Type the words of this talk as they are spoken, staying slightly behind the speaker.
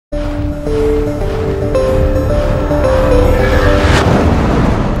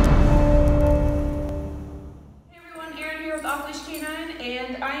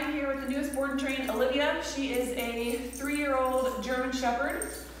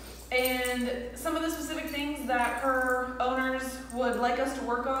And some of the specific things that her owners would like us to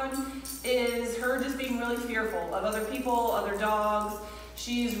work on is her just being really fearful of other people, other dogs.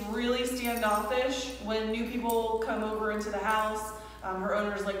 She's really standoffish when new people come over into the house. Her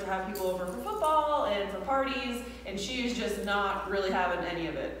owners like to have people over for football and for parties, and she is just not really having any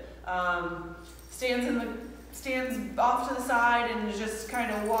of it. Stands off to the side and is just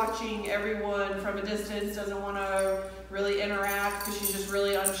kind of watching everyone from a distance, doesn't want to really interact because she's just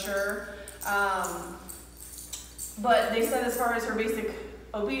really unsure. But they said as far as her basic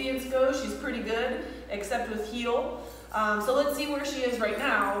obedience goes, she's pretty good, except with heel. So let's see where she is right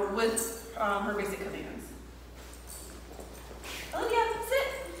now with her basic commands. Olivia, sit.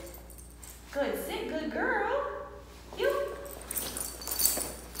 Good, sit, good girl. Heel.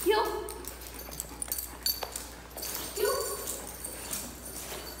 Heel. Heel.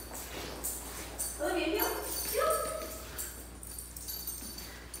 Olivia, heel. Heel.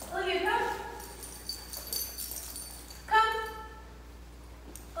 Olivia, come. Come.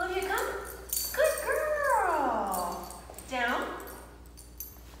 Olivia, come. Good girl. Down.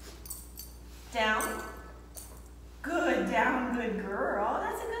 Down. Good, down, good girl.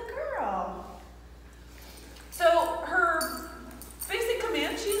 That's a good girl. So her basic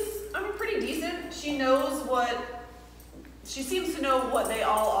command, she's, pretty decent. She knows she seems to know what they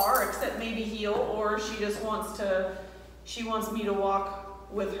all are, except maybe heel, or she just wants me to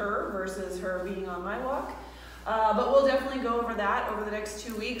walk with her versus her being on my walk. But we'll definitely go over that over the next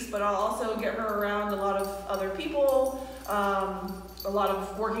 2 weeks, but I'll also get her around a lot of other people,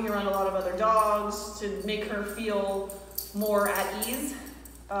 working around a lot of other dogs to make her feel more at ease,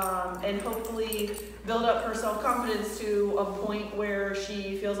 and hopefully build up her self-confidence to a point where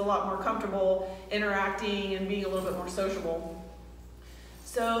she feels a lot more comfortable interacting and being a little bit more sociable.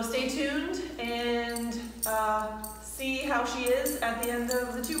 So stay tuned and see how she is at the end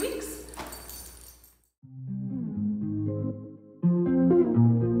of the 2 weeks.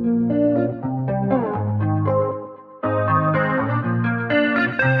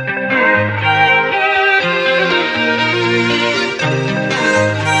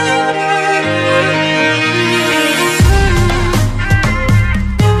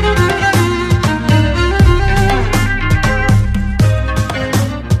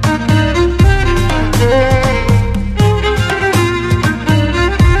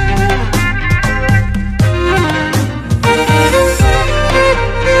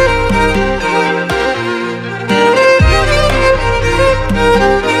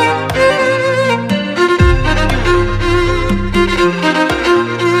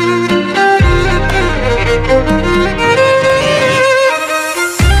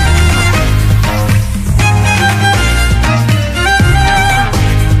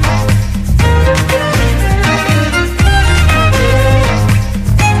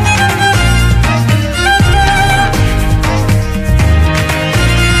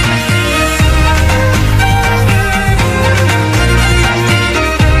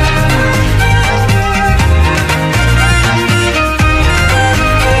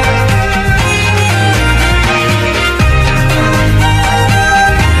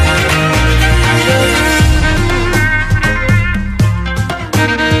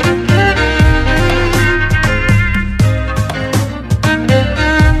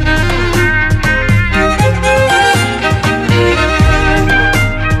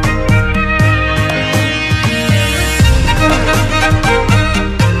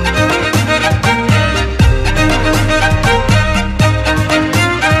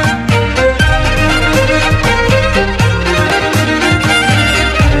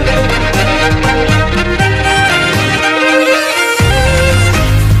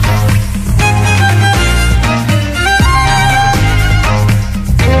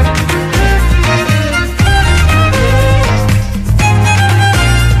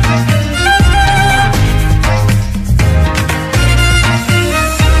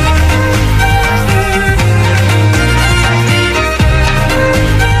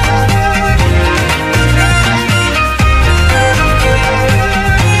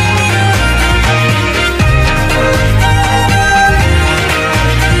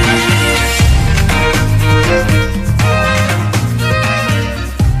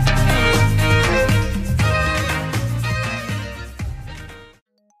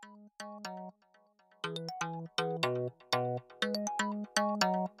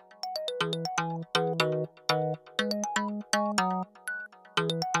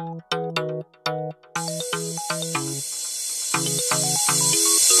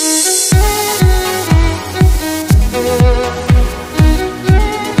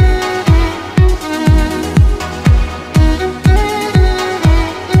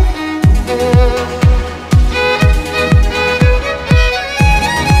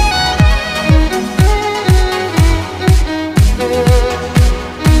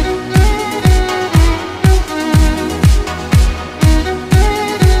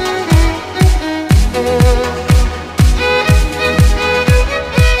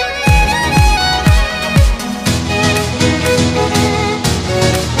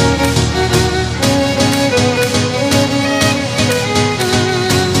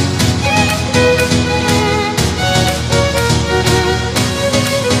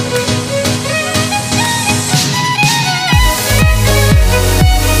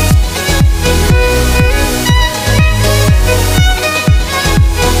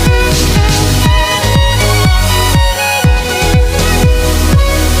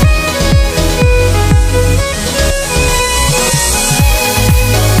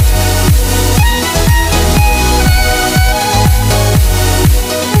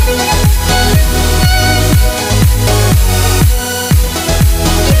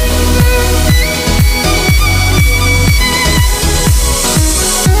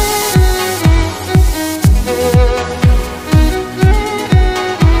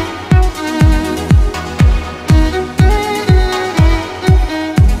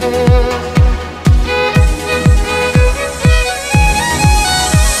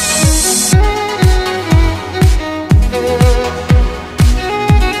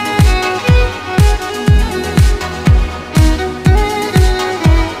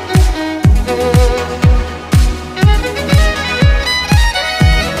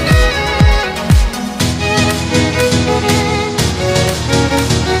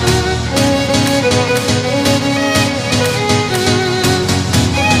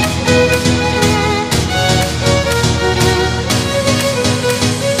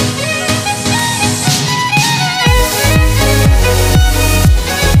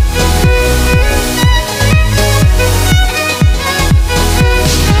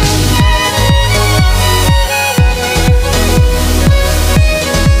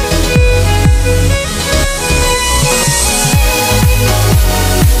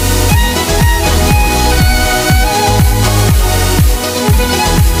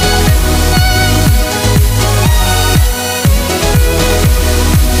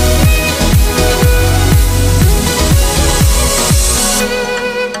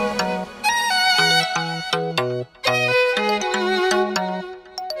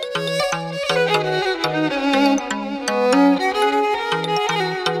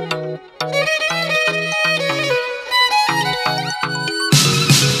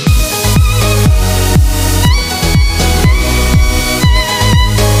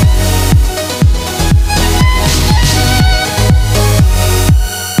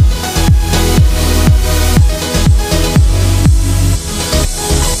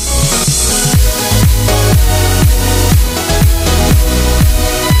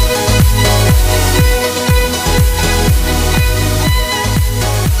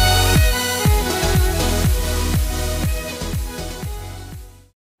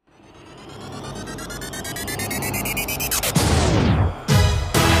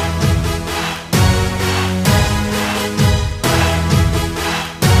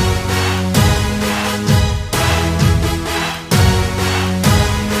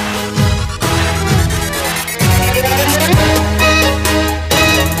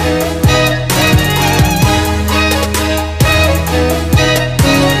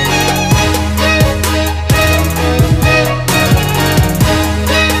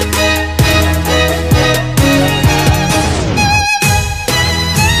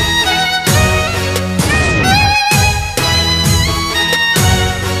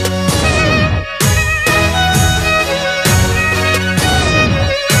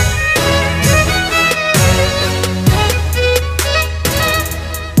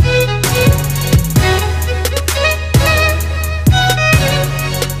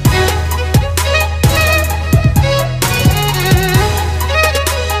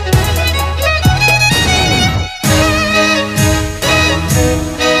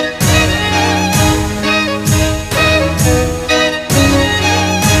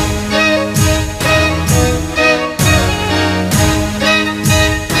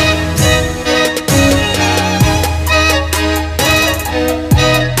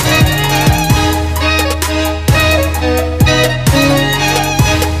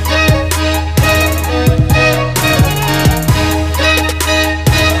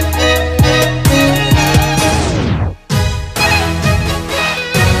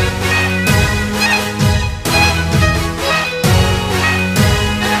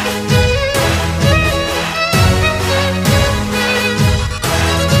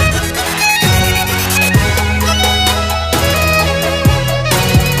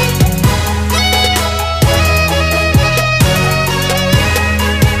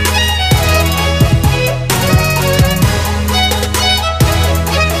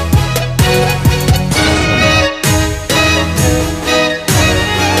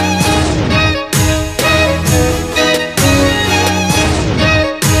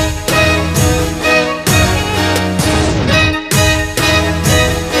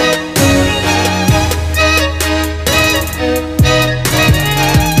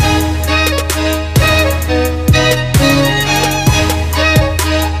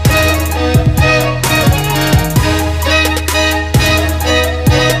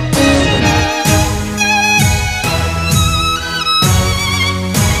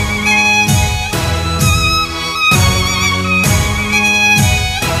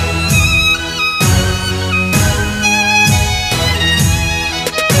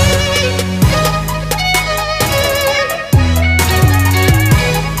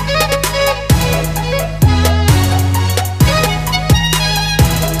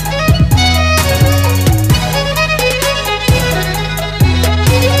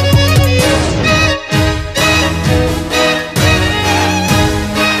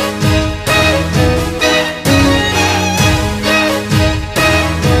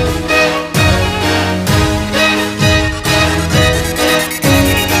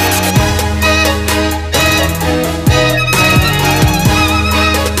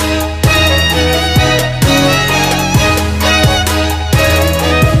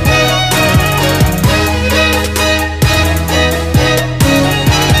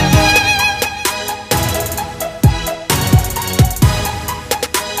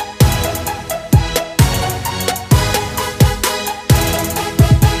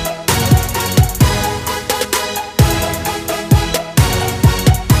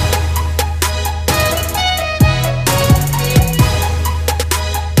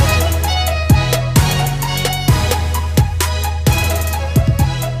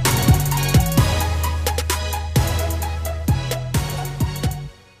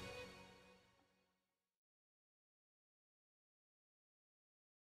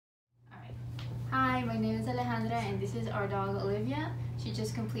 Hi, my name is Alejandra and this is our dog Olivia. She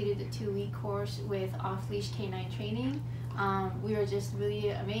just completed the 2-week course with Off-Leash Canine Training. We are just really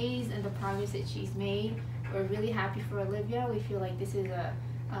amazed at the progress that she's made. We're really happy for Olivia. We feel like this is a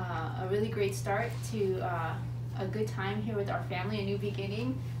really great start to a good time here with our family, a new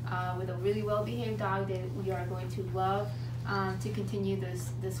beginning with a really well-behaved dog that we are going to love to continue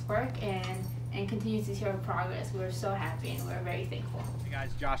this work and continue to see our progress. We're so happy and we're very thankful. Hey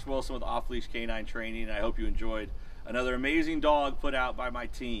guys, Josh Wilson with Off-Leash Canine Training. I hope you enjoyed another amazing dog put out by my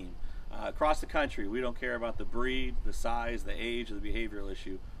team. Across the country, we don't care about the breed, the size, the age, or the behavioral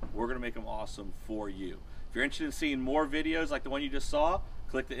issue. We're going to make them awesome for you. If you're interested in seeing more videos like the one you just saw,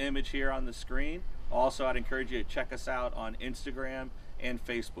 click the image here on the screen. Also, I'd encourage you to check us out on Instagram and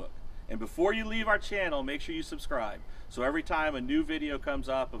Facebook. And before you leave our channel, make sure you subscribe. So every time a new video comes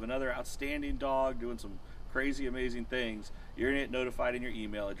up of another outstanding dog doing some crazy, amazing things, you're going to get notified in your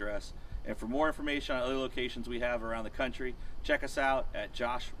email address. And for more information on other locations we have around the country, check us out at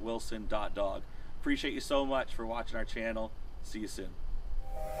joshwilson.dog. Appreciate you so much for watching our channel. See you soon.